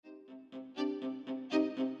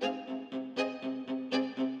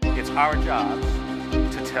It's our jobs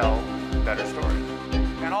to tell better stories.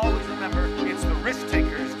 And always remember, it's the risk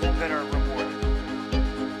takers that are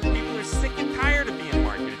rewarded. People are sick and tired of being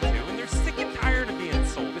marketed to, and they're sick and tired of being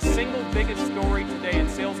sold. The single biggest story today in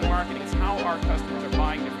sales and marketing is how our customers are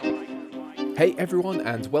buying differently. Hey everyone,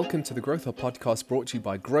 and welcome to the Growth Hub podcast brought to you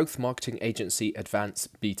by growth marketing agency Advance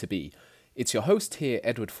B2B. It's your host here,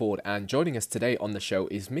 Edward Ford, and joining us today on the show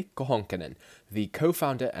is Mikko Honkanen, the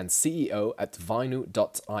co-founder and CEO at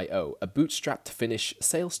Vainu.io, a bootstrapped Finnish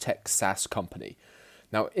sales tech SaaS company.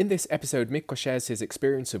 Now, in this episode, Mikko shares his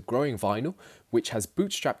experience of growing Vainu, which has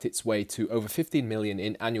bootstrapped its way to over 15 million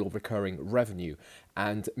in annual recurring revenue.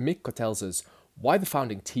 And Mikko tells us why the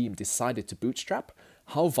founding team decided to bootstrap,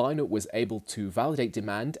 how Vainu was able to validate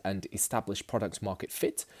demand and establish product market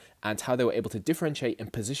fit, and how they were able to differentiate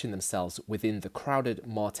and position themselves within the crowded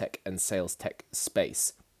MarTech and sales tech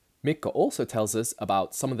space. Mikko also tells us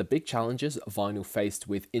about some of the big challenges Vainu faced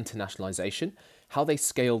with internationalization, how they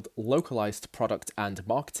scaled localized product and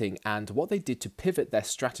marketing, and what they did to pivot their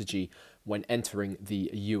strategy when entering the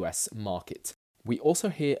US market. We also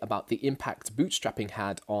hear about the impact bootstrapping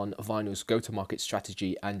had on Vainu's go-to-market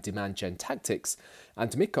strategy and demand gen tactics,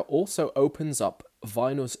 and Mikko also opens up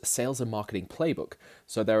Vainu's sales and marketing playbook.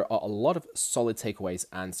 So there are a lot of solid takeaways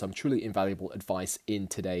and some truly invaluable advice in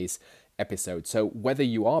today's episode. So whether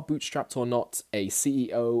you are bootstrapped or not, a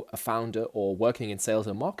CEO, a founder, or working in sales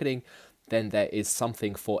and marketing, then there is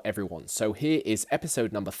something for everyone. So here is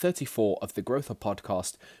episode number 34 of the Growth Hub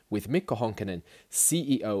podcast with Mikko Honkanen,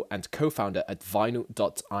 CEO and co-founder at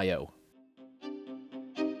Vainu.io.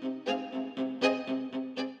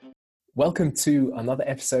 Welcome to another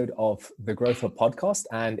episode of the Growth Hub podcast,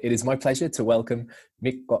 and it is my pleasure to welcome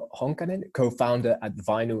Mikko Honkanen, co-founder at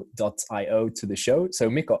Vainu.io, to the show. So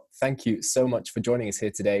Mikko, thank you so much for joining us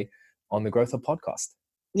here today on the Growth Hub podcast.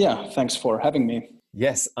 Yeah, thanks for having me.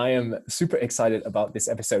 Yes, I am super excited about this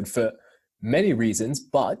episode for many reasons,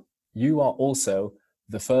 but you are also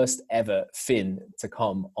the first ever Finn to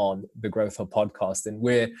come on the Growth Hub podcast. And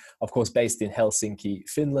we're, of course, based in Helsinki,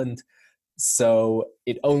 Finland. So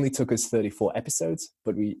it only took us 34 episodes,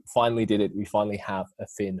 but we finally did it. We finally have a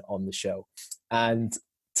Finn on the show. And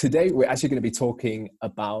today we're actually going to be talking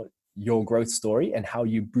about your growth story and how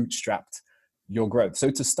you bootstrapped your growth. So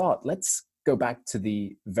to start, let's go back to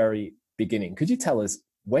the very beginning. Could you tell us,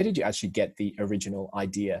 where did you actually get the original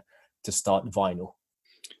idea to start Vainu?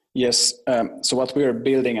 Yes, so what we're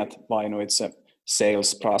building at Vainu, it's a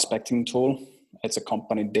sales prospecting tool. It's a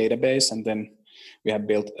company database, and then we have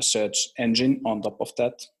built a search engine on top of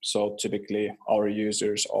that. So typically our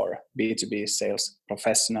users are B2B sales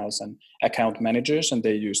professionals and account managers, and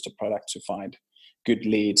they use the product to find good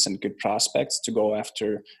leads and good prospects to go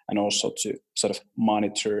after, and also to sort of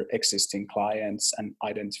monitor existing clients and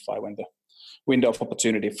identify when the window of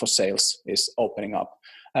opportunity for sales is opening up.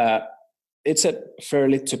 It's a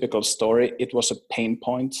fairly typical story. It was a pain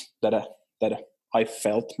point that I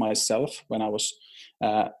felt myself when I was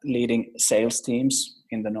leading sales teams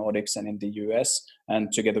in the Nordics and in the US,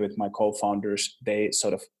 and together with my co-founders, they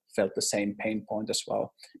sort of felt the same pain point as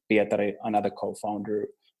well. Pietari, another co-founder,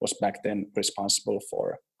 was back then responsible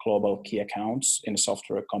for global key accounts in a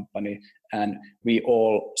software company. And we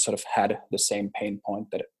all sort of had the same pain point,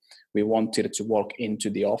 that we wanted to walk into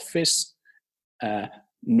the office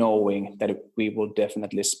knowing that we will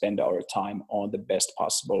definitely spend our time on the best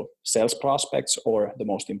possible sales prospects or the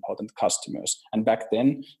most important customers. And back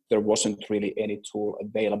then, there wasn't really any tool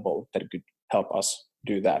available that could help us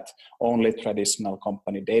do that. Only traditional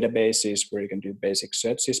company databases where you can do basic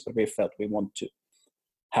searches, but we felt we want to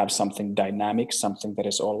have something dynamic, something that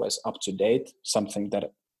is always up to date, something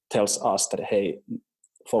that tells us that, hey,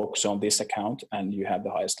 focus on this account and you have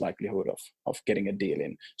the highest likelihood of getting a deal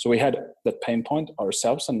in. So we had that pain point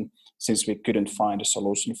ourselves, and since we couldn't find a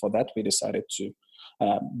solution for that, we decided to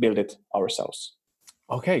build it ourselves.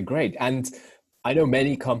 Okay, great. And I know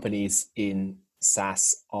many companies in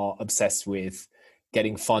SaaS are obsessed with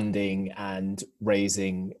getting funding and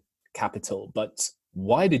raising capital, but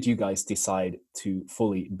why did you guys decide to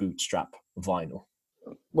fully bootstrap Vainu?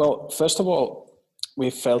 Well, first of all, we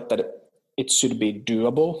felt that it should be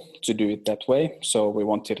doable to do it that way. So we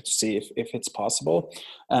wanted to see if it's possible.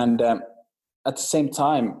 And at the same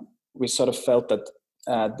time, we sort of felt that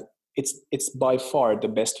it's by far the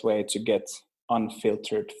best way to get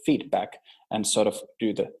unfiltered feedback and sort of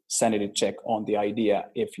do the sanity check on the idea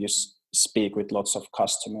if you speak with lots of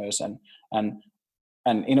customers.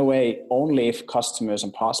 And in a way, only if customers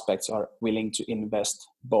and prospects are willing to invest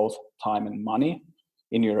both time and money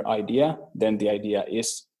in your idea, then the idea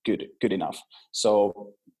is good enough.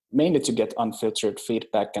 So mainly to get unfiltered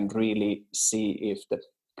feedback and really see if the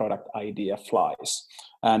product idea flies.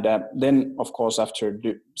 And then, of course, after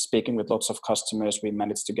speaking with lots of customers, we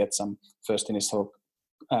managed to get some first initial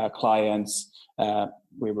clients.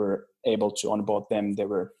 We were able to onboard them. They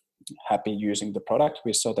were happy using the product.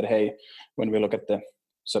 We saw that, hey, when we look at the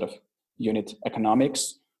sort of unit economics,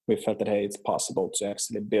 we felt that, hey, it's possible to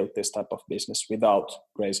actually build this type of business without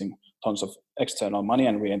raising tons of external money,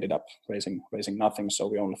 and we ended up raising nothing. So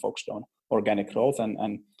we only focused on organic growth,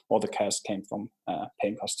 and all the cash came from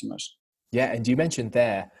paying customers. Yeah, and you mentioned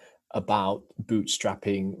there about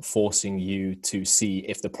bootstrapping forcing you to see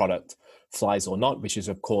if the product flies or not, which is,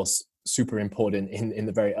 of course, super important in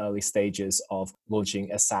the very early stages of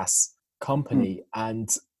launching a SaaS company. And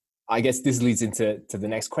I guess this leads into the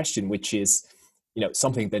next question, which is,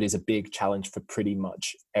 something that is a big challenge for pretty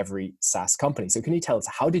much every SaaS company. So can you tell us,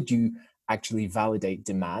 how did you actually validate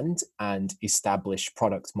demand and establish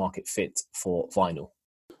product market fit for vinyl?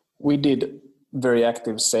 We did very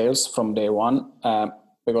active sales from day one,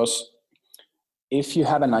 because if you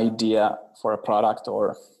have an idea for a product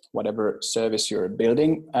or whatever service you're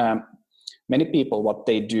building, many people, what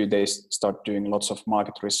they do, they start doing lots of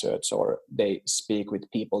market research, or they speak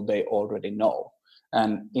with people they already know.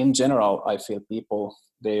 And in general, I feel people,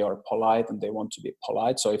 they are polite and they want to be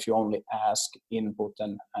polite. So if you only ask input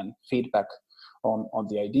and feedback on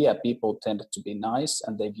the idea, people tend to be nice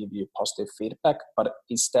and they give you positive feedback. But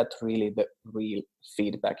is that really the real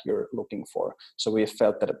feedback you're looking for? So we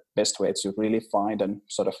felt that the best way to really find and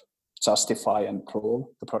sort of justify and prove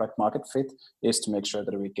the product market fit is to make sure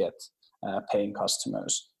that we get paying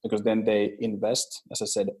customers, because then they invest, as I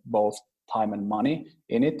said, both time and money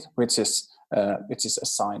in it, which is a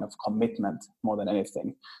sign of commitment more than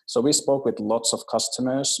anything. So we spoke with lots of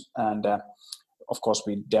customers, and of course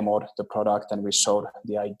we demoed the product and we showed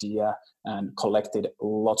the idea and collected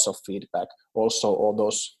lots of feedback. Also, all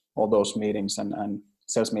those meetings and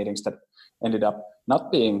sales meetings that ended up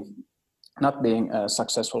not being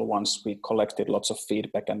successful ones, we collected lots of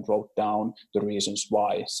feedback and wrote down the reasons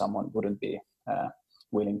why someone wouldn't be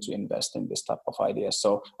willing to invest in this type of idea.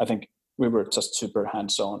 So I think we were just super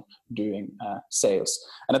hands-on doing sales.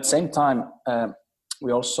 And at the same time,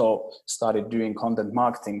 we also started doing content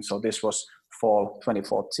marketing. So this was fall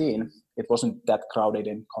 2014. It wasn't that crowded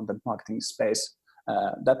in content marketing space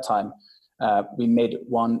that time. We made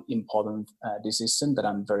one important decision that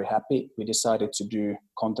I'm very happy. We decided to do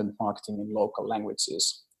content marketing in local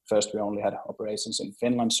languages. First, we only had operations in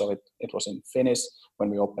Finland, so it was in Finnish.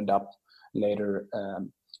 When we opened up later,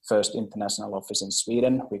 first international office in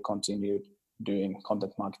Sweden, we continued doing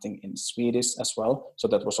content marketing in Swedish as well. So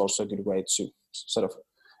that was also a good way to sort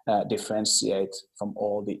of differentiate from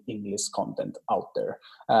all the English content out there.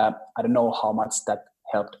 I don't know how much that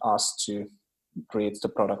helped us to create the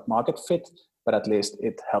product market fit, but at least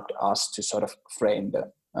it helped us to sort of frame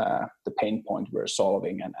the pain point we're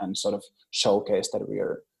solving and sort of showcase that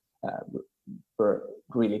we're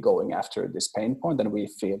really going after this pain point, and we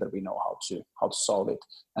feel that we know how to solve it.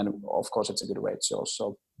 And of course, it's a good way to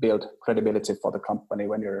also build credibility for the company.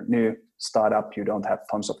 When you're a new startup, you don't have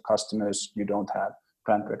tons of customers, you don't have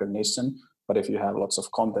brand recognition, but if you have lots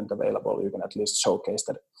of content available, you can at least showcase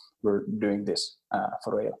that we're doing this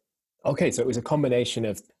for real. Okay, so it was a combination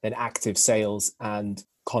of an active sales and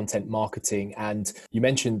content marketing. And you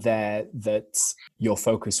mentioned there that your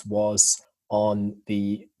focus was on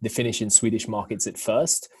the Finnish and Swedish markets at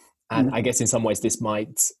first. And I guess in some ways this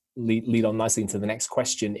might lead on nicely into the next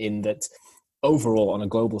question, in that overall on a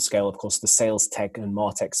global scale, of course, the sales tech and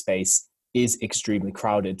MarTech space is extremely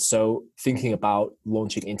crowded. So thinking about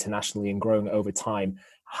launching internationally and growing over time,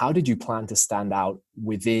 how did you plan to stand out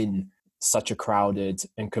within such a crowded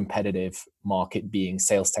and competitive market, being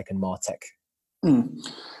sales tech and MarTech?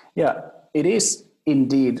 Yeah, it is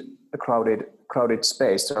indeed a crowded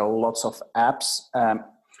space. There are lots of apps,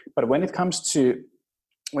 but when it comes to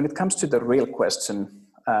the real question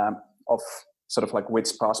of sort of like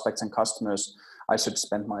which prospects and customers I should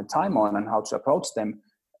spend my time on and how to approach them,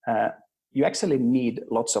 you actually need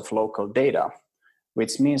lots of local data,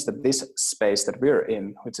 which means that this space that we're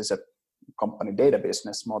in, which is a company data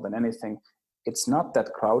business more than anything, it's not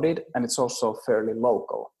that crowded, and it's also fairly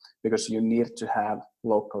local, because you need to have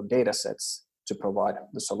local data sets to provide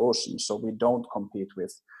the solution. So we don't compete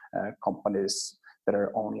with companies that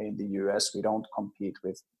are only in the US. We don't compete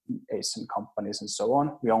with Asian companies and so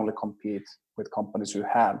on. We only compete with companies who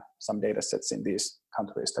have some data sets in these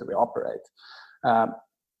countries that we operate.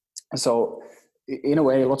 So in a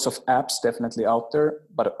way, lots of apps definitely out there,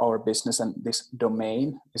 but our business and this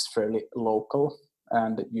domain is fairly local,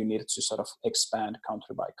 and you need to sort of expand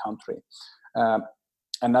country by country.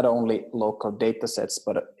 and not only local data sets,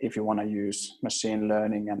 but if you want to use machine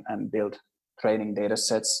learning and build training data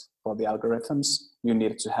sets for the algorithms, you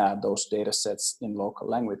need to have those data sets in local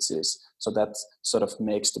languages. So that sort of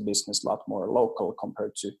makes the business a lot more local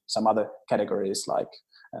compared to some other categories like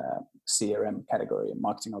CRM category,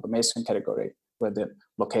 marketing automation category, where the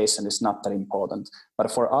location is not that important.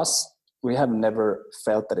 But for us, we have never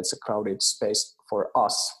felt that it's a crowded space for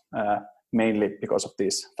us, mainly because of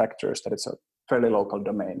these factors, that it's a fairly local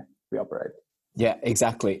domain we operate. Yeah,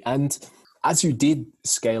 exactly. And as you did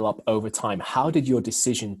scale up over time, how did your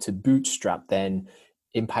decision to bootstrap then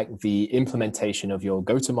impact the implementation of your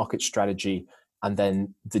go-to-market strategy and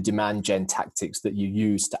then the demand gen tactics that you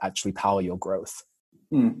use to actually power your growth?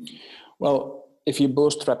 Well, if you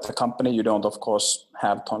bootstrap the company, you don't, of course,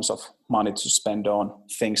 have tons of money to spend on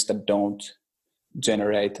things that don't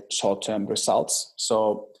generate short-term results.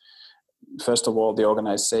 So first of all, the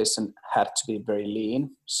organization had to be very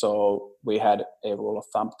lean. So we had a rule of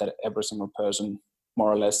thumb that every single person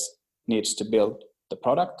more or less needs to build the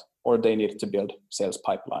product, or they needed to build sales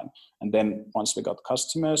pipeline. And then once we got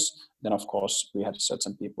customers, then of course we had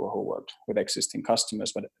certain people who worked with existing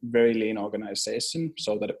customers, but very lean organization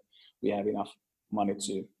so that we have enough money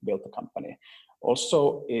to build the company.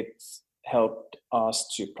 Also, it helped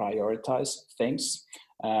us to prioritize things.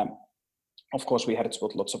 Of course, we had to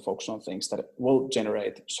put lots of focus on things that will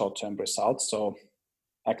generate short-term results. So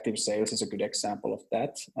active sales is a good example of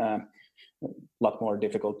that. A lot more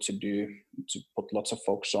difficult to do, to put lots of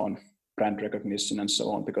focus on brand recognition and so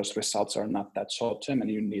on, because results are not that short-term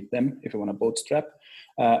and you need them if you want to bootstrap.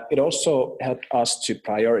 It also helped us to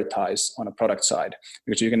prioritize on a product side,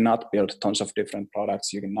 because you cannot build tons of different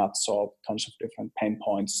products. You cannot solve tons of different pain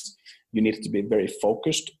points. You need to be very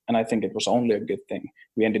focused. And I think it was only a good thing.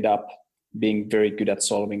 We ended up being very good at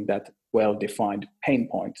solving that well-defined pain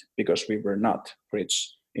point because we were not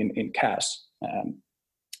rich in cash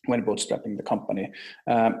when bootstrapping the company.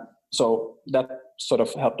 So that sort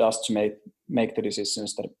of helped us to make the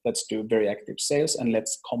decisions that let's do very active sales and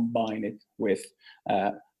let's combine it with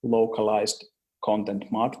localized content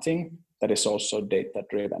marketing that is also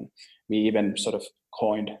data-driven. We even sort of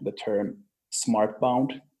coined the term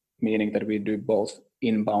smartbound, meaning that we do both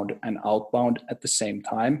inbound and outbound at the same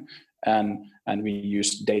time. And we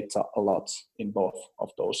use data a lot in both of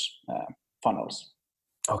those funnels.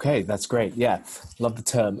 Okay, that's great. Yeah, love the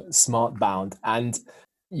term smartbound. And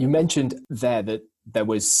you mentioned there that there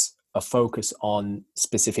was a focus on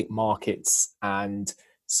specific markets and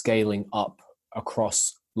scaling up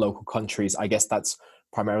across local countries. I guess that's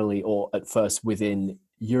primarily or at first within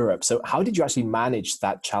Europe. So how did you actually manage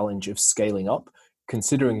that challenge of scaling up,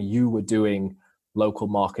 considering you were doing local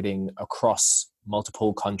marketing across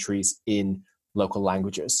multiple countries in local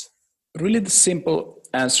languages? Really, the simple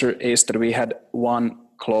answer is that we had one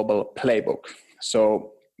global playbook.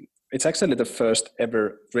 So it's actually the first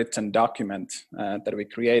ever written document that we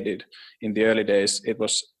created. In the early days, it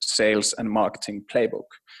was sales and marketing playbook,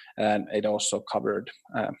 and it also covered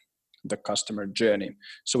the customer journey.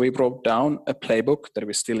 So we broke down a playbook that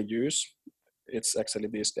we still use. It's actually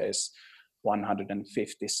these days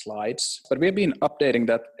 150 slides, but we've been updating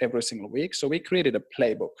that every single week. So we created a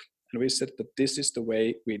playbook and we said that this is the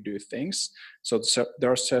way we do things. So there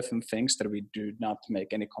are certain things that we do not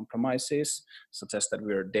make any compromises, such as that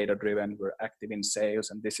we're data-driven, we're active in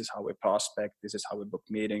sales, and this is how we prospect, this is how we book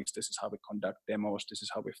meetings, this is how we conduct demos, this is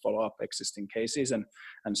how we follow up existing cases,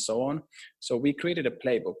 and so on. So we created a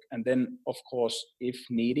playbook, and then, of course, if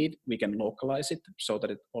needed, we can localize it so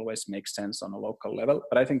that it always makes sense on a local level.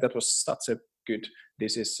 But I think that was such a good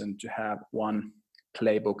decision to have one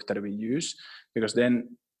playbook that we use, because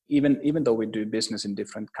then even though we do business in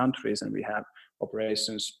different countries and we have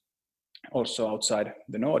operations also outside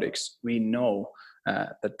the Nordics, we know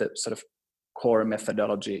that the sort of core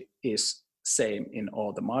methodology is same in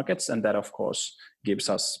all the markets, and that of course gives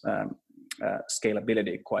us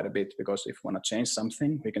scalability quite a bit, because if we want to change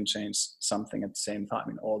something, we can change something at the same time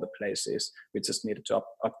in all the places. We just need to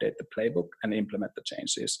update the playbook and implement the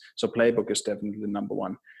changes. So playbook is definitely the number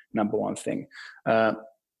one thing.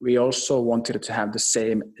 We also wanted to have the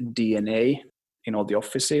same DNA in all the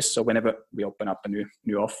offices. So whenever we open up a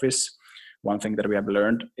new office, one thing that we have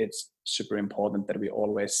learned, it's super important that we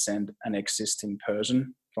always send an existing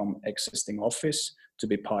person from existing office to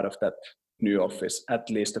be part of that new office, at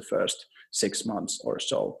least the first 6 months or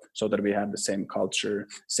so that we have the same culture,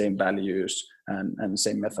 same values, and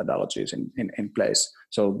same methodologies in place.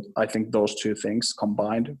 So I think those two things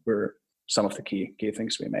combined were some of the key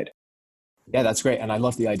things we made. Yeah, that's great. And I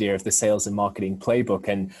love the idea of the sales and marketing playbook.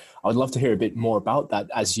 And I would love to hear a bit more about that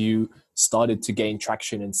as you started to gain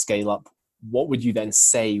traction and scale up what would you then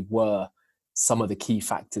say were some of the key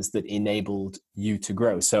factors that enabled you to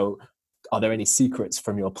grow? So are there any secrets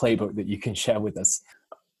from your playbook that you can share with us?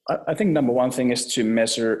 I think number one thing is to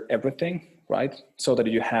measure everything, right? So that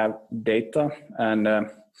you have data. And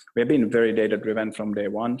we have been very data driven from day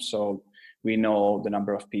one. So we know the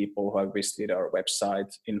number of people who have visited our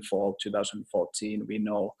website in fall 2014. We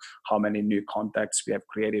know how many new contacts we have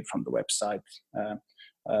created from the website.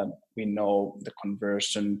 We know the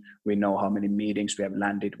conversion. We know how many meetings we have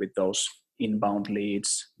landed with those inbound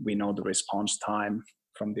leads. We know the response time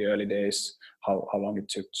from the early days, how long it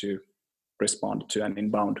took to respond to an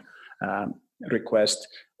inbound request.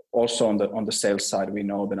 Also on the sales side, we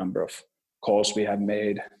know the number of calls we have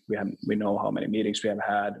made. We know how many meetings we have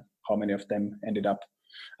had, how many of them ended up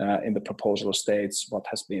in the proposal states, what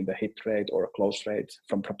has been the hit rate or close rate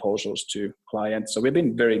from proposals to clients. So we've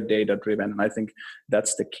been very data driven. And I think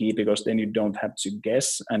that's the key, because then you don't have to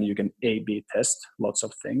guess and you can A/B test lots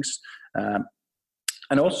of things.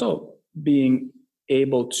 And also being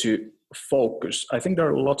able to focus. I think there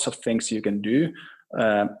are lots of things you can do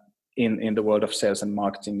in the world of sales and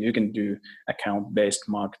marketing. You can do account-based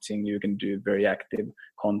marketing. You can do very active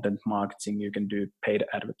content marketing. You can do paid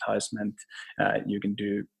advertisement. You can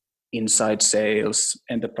do inside sales,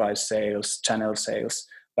 enterprise sales, channel sales.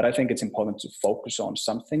 But I think it's important to focus on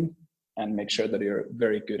something and make sure that you're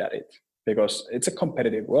very good at it, because it's a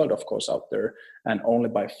competitive world, of course, out there. And only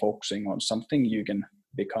by focusing on something, you can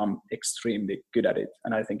become extremely good at it.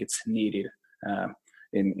 And I think it's needed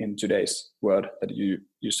in today's world that you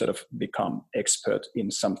sort of become expert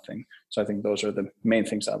in something. So I think those are the main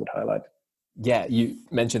things I would highlight. Yeah, you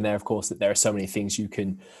mentioned there, of course, that there are so many things you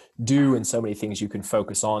can do and so many things you can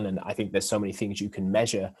focus on. And I think there's so many things you can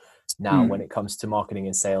measure now when it comes to marketing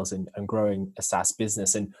and sales and growing a SaaS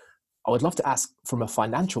business. And I would love to ask, from a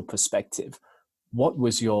financial perspective, what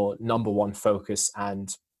was your number one focus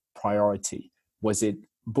and priority? Was it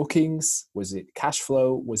bookings? Was it cash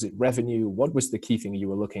flow? Was it revenue? What was the key thing you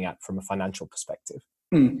were looking at from a financial perspective?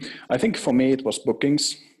 I think for me, it was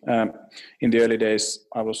bookings. In the early days,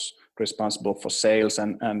 I was responsible for sales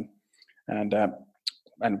and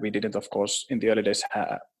we didn't, of course, in the early days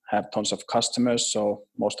have tons of customers. So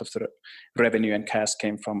most of the revenue and cash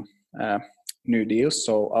came from new deals.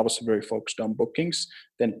 So I was very focused on bookings.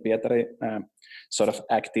 Then Pietari sort of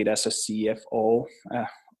acted as a CFO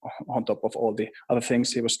on top of all the other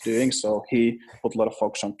things he was doing. So he put a lot of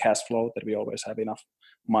focus on cash flow, that we always have enough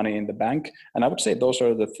money in the bank. And I would say those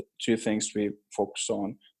are the two things we focus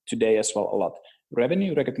on today as well a lot.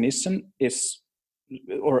 Revenue recognition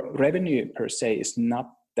or revenue per se is not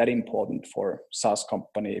that important for SaaS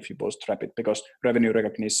company if you bootstrap it, because revenue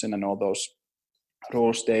recognition and all those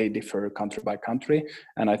rules, they differ country by country.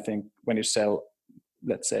 And I think when you sell,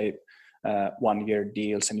 let's say, 1 year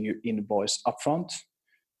deals and you invoice upfront,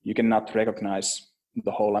 you cannot recognize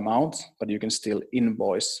the whole amount, but you can still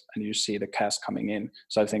invoice and you see the cash coming in.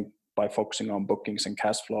 So I think by focusing on bookings and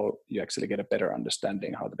cash flow, you actually get a better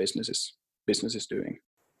understanding how the business is doing.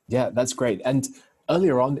 Yeah, that's great. And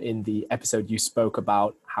earlier on in the episode, you spoke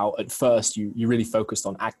about how at first you really focused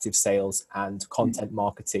on active sales and content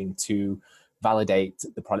marketing to validate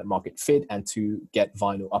the product market fit and to get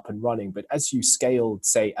Vinyl up and running. But as you scaled,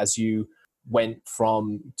 say, as you went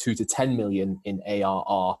from 2 to 10 million in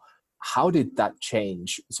ARR, how did that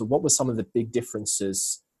change? So what were some of the big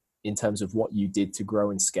differences in terms of what you did to grow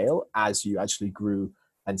and scale as you actually grew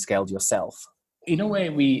and scaled yourself? In a way,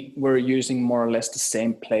 we were using more or less the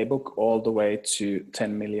same playbook all the way to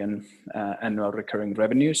 10 million annual recurring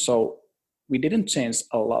revenue. So we didn't change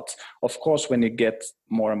a lot. Of course, when you get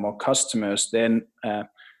more and more customers, then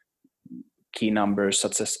key numbers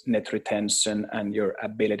such as net retention and your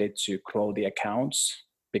ability to grow the accounts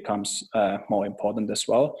becomes more important as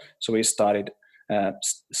well. So we started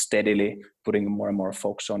steadily putting more and more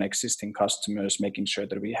focus on existing customers, making sure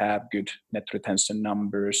that we have good net retention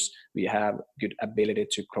numbers, we have good ability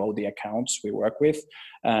to grow the accounts we work with.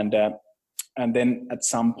 And then at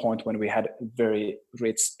some point when we had a very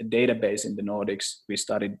rich database in the Nordics, we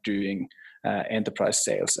started doing enterprise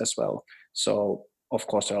sales as well. So of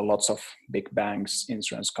course, there are lots of big banks,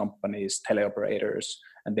 insurance companies, teleoperators,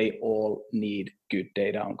 and they all need good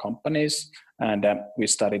data on companies. And we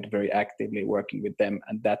started very actively working with them,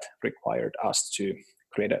 and that required us to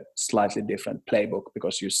create a slightly different playbook,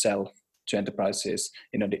 because you sell to enterprises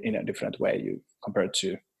in a different way compared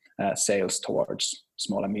to sales towards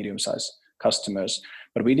small and medium-sized customers.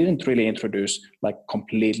 But we didn't really introduce like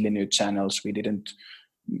completely new channels. We didn't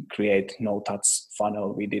create no-touch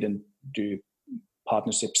funnel. We didn't do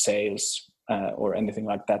partnership sales or anything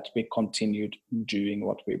like that. We continued doing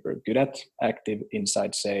what we were good at: active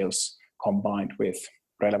inside sales, combined with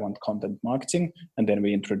relevant content marketing. And then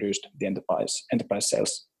we introduced the enterprise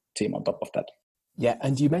sales team on top of that. Yeah,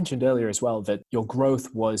 and you mentioned earlier as well that your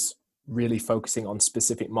growth was really focusing on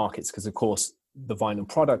specific markets because, of course, the vinyl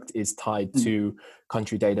product is tied to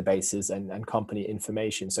country databases and company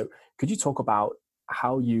information. So could you talk about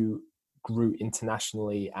how you grew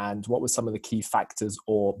internationally and what were some of the key factors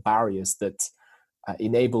or barriers that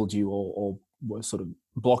enabled you or were sort of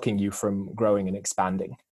blocking you from growing and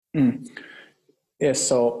expanding? Yes,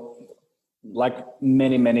 so like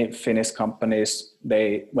many Finnish companies,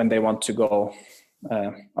 when they want to go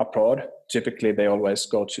abroad, typically they always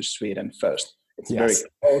go to Sweden first. It's very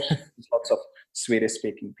close. There's lots of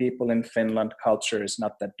Swedish-speaking people in Finland. Culture is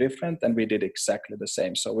not that different, and we did exactly the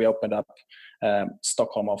same. So we opened up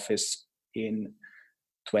Stockholm office in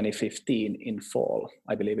 2015 in fall.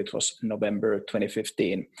 I believe it was November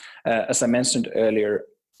 2015. As I mentioned earlier,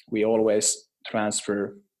 we always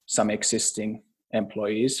transfer some existing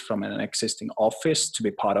employees from an existing office to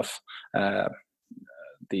be part of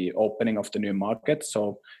the opening of the new market.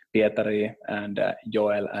 So Pietari and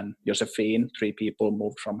Joel and Josephine, 3 people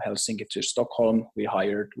moved from Helsinki to Stockholm. We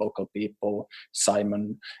hired local people,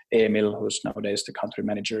 Simon, Emil, who's nowadays the country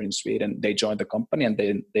manager in Sweden. They joined the company and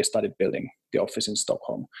they started building the office in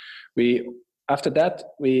Stockholm. After that,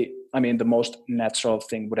 the most natural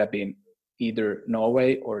thing would have been either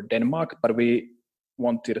Norway or Denmark, but we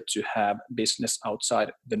wanted to have business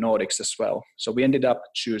outside the Nordics as well. So we ended up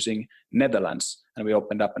choosing Netherlands, and we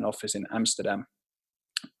opened up an office in Amsterdam.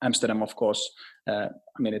 Amsterdam, of course,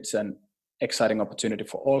 it's an exciting opportunity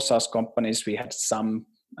for all SaaS companies. We had some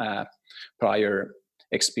prior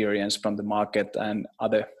experience from the market, and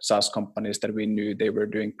other SaaS companies that we knew they were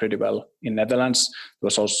doing pretty well in Netherlands. There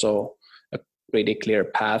was also a pretty clear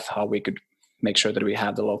path how we could make sure that we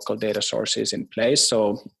have the local data sources in place.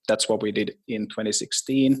 So that's what we did in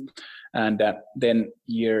 2016. And then a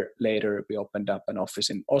year later, we opened up an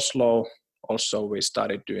office in Oslo. Also, we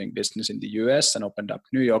started doing business in the US and opened up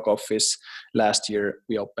New York office. Last year,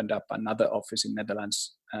 we opened up another office in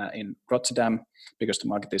Netherlands in Rotterdam because the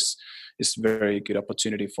market is very good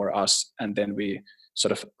opportunity for us. And then we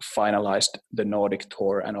sort of finalized the Nordic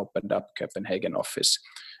tour and opened up Copenhagen office.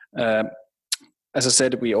 As I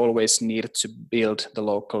said, we always needed to build the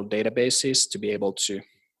local databases to be able to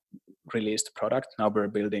release the product. Now we're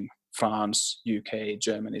building France, UK,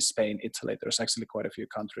 Germany, Spain, Italy. There's actually quite a few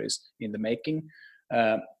countries in the making.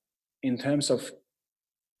 In terms of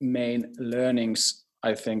main learnings,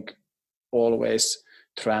 I think always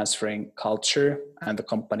transferring culture and the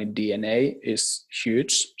company DNA is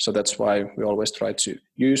huge. So that's why we always try to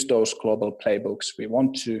use those global playbooks. We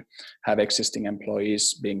want to have existing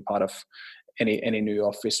employees being part of any new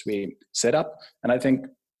office we set up. And I think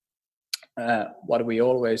what we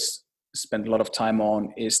always spend a lot of time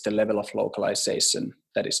on is the level of localization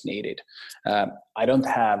that is needed. I don't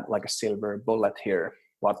have like a silver bullet here,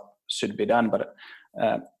 what should be done, but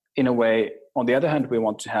in a way, on the other hand, we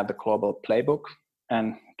want to have the global playbook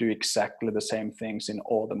and do exactly the same things in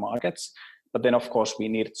all the markets. But then of course we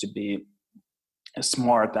need to be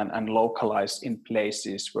smart and localized in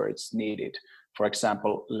places where it's needed. For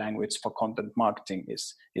example, language for content marketing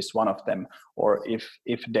is one of them. Or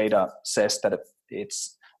if data says that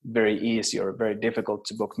it's very easy or very difficult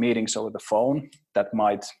to book meetings over the phone, that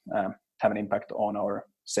might have an impact on our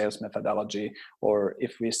sales methodology. Or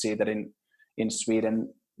if we see that in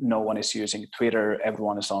Sweden, no one is using Twitter,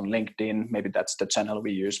 everyone is on LinkedIn, maybe that's the channel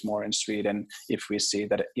we use more in Sweden. If we see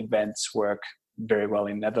that events work very well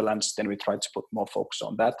in Netherlands, then we try to put more focus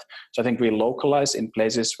on that. So I think we localize in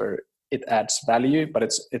places where it adds value, but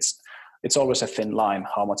it's always a thin line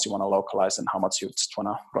how much you want to localize and how much you just want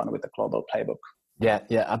to run with the global playbook. Yeah,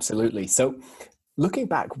 absolutely. So looking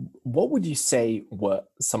back, what would you say were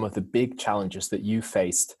some of the big challenges that you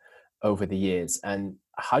faced over the years, and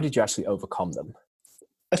how did you actually overcome them?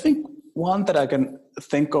 I think one that I can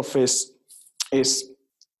think of is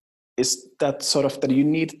that sort of that you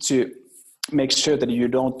need to make sure that you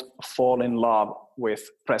don't fall in love with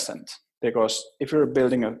present. Because if you're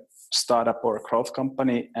building a startup or a growth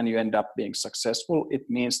company and you end up being successful, it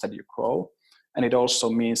means that you grow. And it also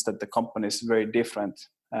means that the company is very different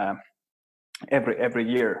every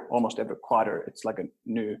year, almost every quarter. It's like a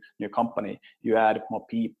new company. You add more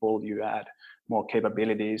people, you add more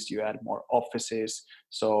capabilities, you add more offices.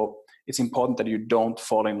 So it's important that you don't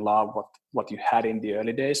fall in love with what you had in the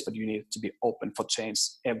early days, but you need to be open for change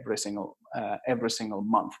every single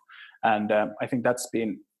month. And I think that's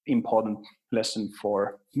been important lesson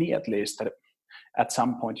for me, at least, that at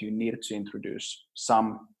some point you need to introduce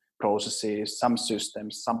some processes, some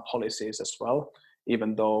systems, some policies as well.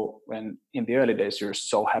 even though when in the early days you're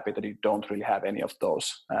so happy that you don't really have any of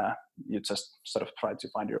those. You just sort of try to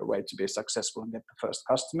find your way to be successful and get the first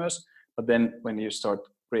customers. But then when you start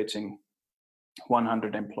reaching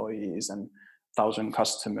 100 employees and 1,000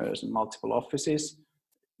 customers and multiple offices,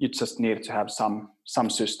 you just need to have some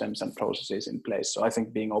systems and processes in place. So I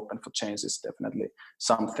think being open for change is definitely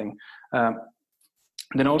something.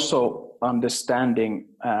 Then also understanding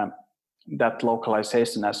that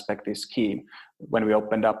localization aspect is key. When we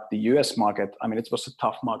opened up the US market, I mean, it was a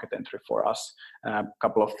tough market entry for us. A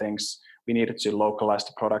couple of things. We needed to localize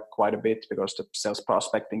the product quite a bit because the sales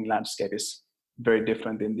prospecting landscape is very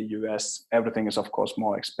different in the US. Everything is, of course,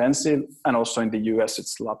 more expensive. And also in the US,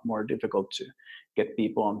 it's a lot more difficult to get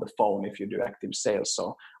people on the phone if you do active sales.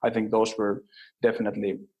 So I think those were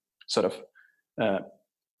definitely sort of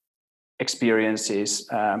experiences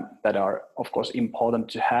that are, of course, important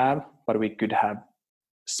to have, but we could have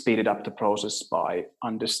speeded up the process by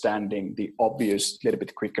understanding the obvious a little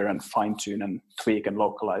bit quicker and fine-tune and tweak and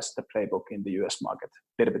localize the playbook in the US market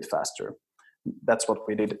a little bit faster. That's what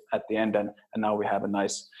we did at the end, and now we have a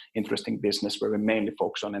nice, interesting business where we mainly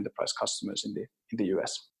focus on enterprise customers in the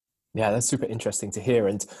US. Yeah, that's super interesting to hear.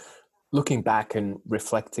 And looking back and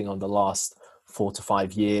reflecting on the last 4 to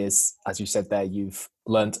 5 years, as you said there, you've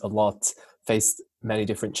learned a lot, faced many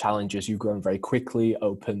different challenges. You've grown very quickly,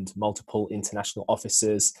 opened multiple international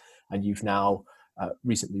offices, and you've now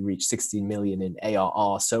recently reached 16 million in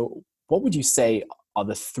ARR. So what would you say are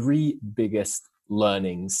the 3 biggest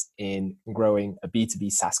learnings in growing a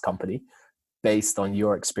B2B SaaS company based on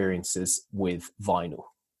your experiences with Vinyl?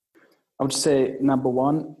 I would say number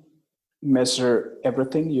 1, measure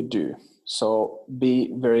everything you do. So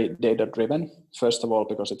be very data driven, first of all,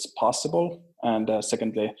 because it's possible. And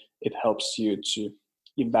secondly, it helps you to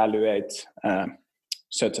evaluate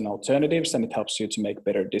certain alternatives, and it helps you to make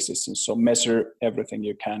better decisions. So measure everything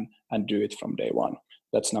you can and do it from day one.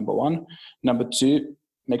 That's number 1. Number 2,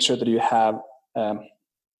 make sure that you have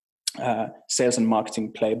sales and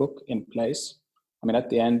marketing playbook in place. I mean,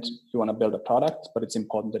 at the end, you want to build a product, but it's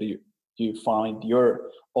important that you find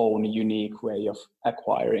your own unique way of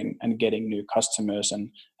acquiring and getting new customers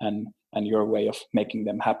and your way of making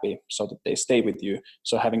them happy so that they stay with you.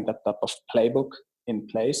 So having that type of playbook in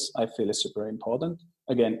place, I feel is super important.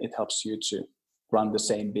 Again, it helps you to run the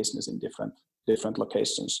same business in different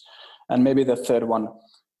locations. And maybe the third one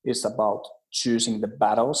is about choosing the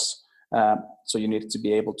battles. So you need to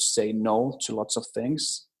be able to say no to lots of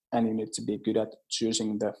things, and you need to be good at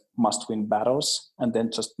choosing the must-win battles, and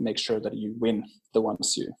then just make sure that you win the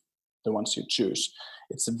ones you choose.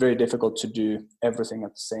 It's very difficult to do everything at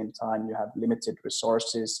the same time. You have limited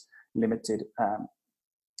resources, limited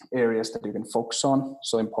areas that you can focus on.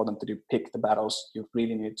 So important that you pick the battles you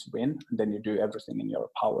really need to win, and then you do everything in your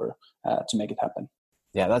power to make it happen.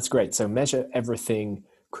 Yeah, that's great. So measure everything,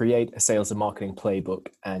 create a sales and marketing playbook,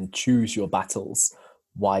 and choose your battles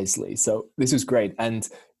wisely. So this is great. And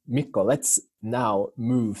Mikko, let's now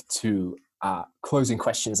move to closing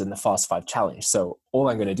questions in the Fast 5 challenge. So all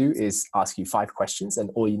I'm going to do is ask you 5 questions, and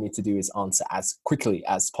all you need to do is answer as quickly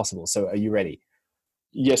as possible. So are you ready?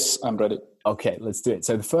 Yes, I'm ready. Okay, let's do it.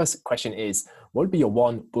 So the first question is, what would be your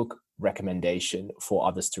 1 book recommendation for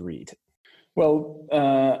others to read? Well,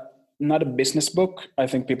 not a business book. I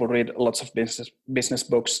think people read lots of business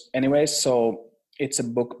books anyway. So it's a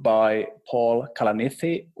book by Paul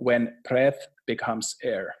Kalanithi, When Breath Becomes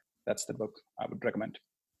Air. That's the book I would recommend.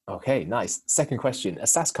 Okay, nice. Second question, a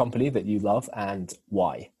SaaS company that you love and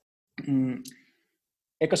why?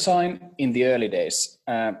 EcoSign in the early days,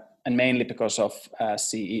 and mainly because of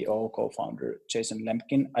CEO, co-founder Jason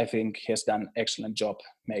Lemkin. I think he has done an excellent job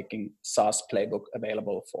making SaaS playbook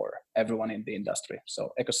available for everyone in the industry.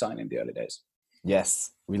 So EcoSign in the early days.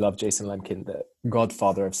 Yes, we love Jason Lemkin, the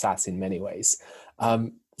godfather of SaaS in many ways.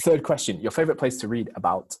 Third question, your favorite place to read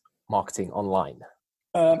about marketing online?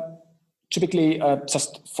 Typically,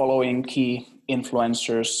 just following key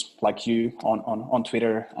influencers like you on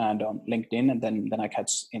Twitter and on LinkedIn, and then I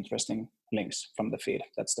catch interesting links from the feed.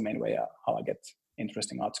 That's the main way how I get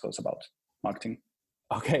interesting articles about marketing.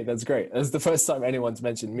 Okay, that's great. That's the first time anyone's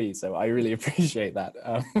mentioned me, so I really appreciate that.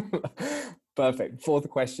 Perfect. Fourth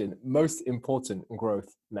question, most important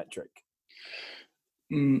growth metric?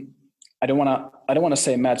 I don't want to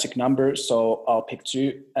say magic number, so I'll pick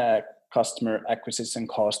 2: customer acquisition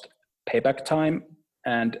cost payback time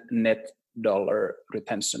and net dollar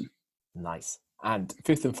retention. Nice. And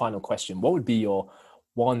fifth and final question, what would be your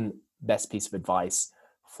 1 best piece of advice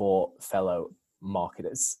for fellow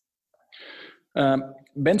marketers?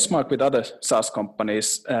 Benchmark with other SaaS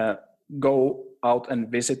companies, go out and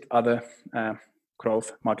visit other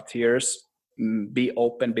growth marketeers, be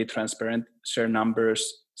open, be transparent, share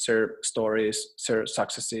numbers, share stories, share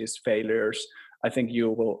successes, failures. I think you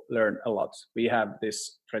will learn a lot. We have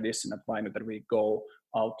this tradition at Vainu that we go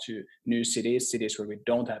out to new cities where we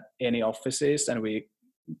don't have any offices, and we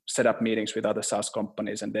set up meetings with other SaaS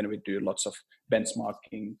companies, and then we do lots of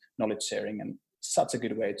benchmarking, knowledge sharing, and such a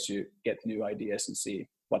good way to get new ideas and see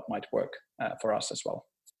what might work for us as well.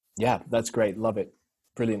 Yeah, that's great. Love it.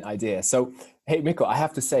 Brilliant idea. So, hey, Mikko, I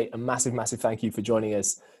have to say a massive, massive thank you for joining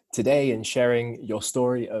us today and sharing your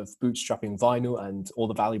story of bootstrapping Vainu and all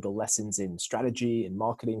the valuable lessons in strategy, in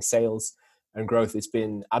marketing, sales, and growth. It's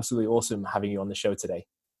been absolutely awesome having you on the show today.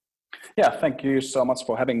 Yeah, thank you so much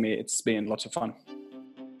for having me. It's been lots of fun.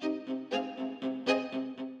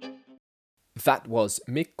 That was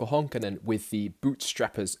Mikko Honkanen with the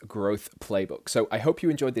Bootstrappers Growth Playbook. So I hope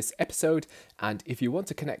you enjoyed this episode, and if you want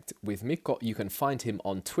to connect with Mikko, you can find him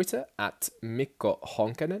on Twitter at Mikko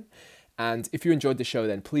Honkanen. And if you enjoyed the show,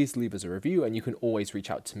 then please leave us a review, and you can always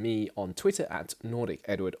reach out to me on Twitter at Nordic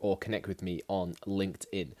Edward or connect with me on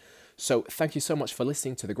LinkedIn. So thank you so much for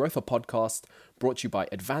listening to the Growth Hub podcast, brought to you by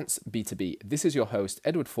Advance B2B. This is your host,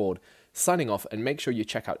 Edward Ford, signing off, and make sure you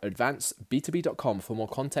check out advanceb2b.com for more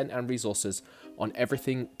content and resources on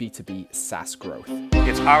everything B2B SaaS growth.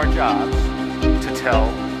 It's our jobs to tell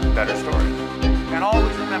better stories. And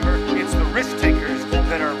always remember, it's the risk takers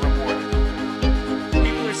that are rewarded.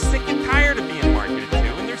 People are sick and tired of being marketed to,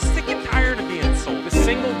 and they're sick and tired of being sold. The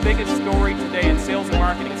single biggest story today in sales and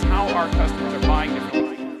marketing is how our customers are buying different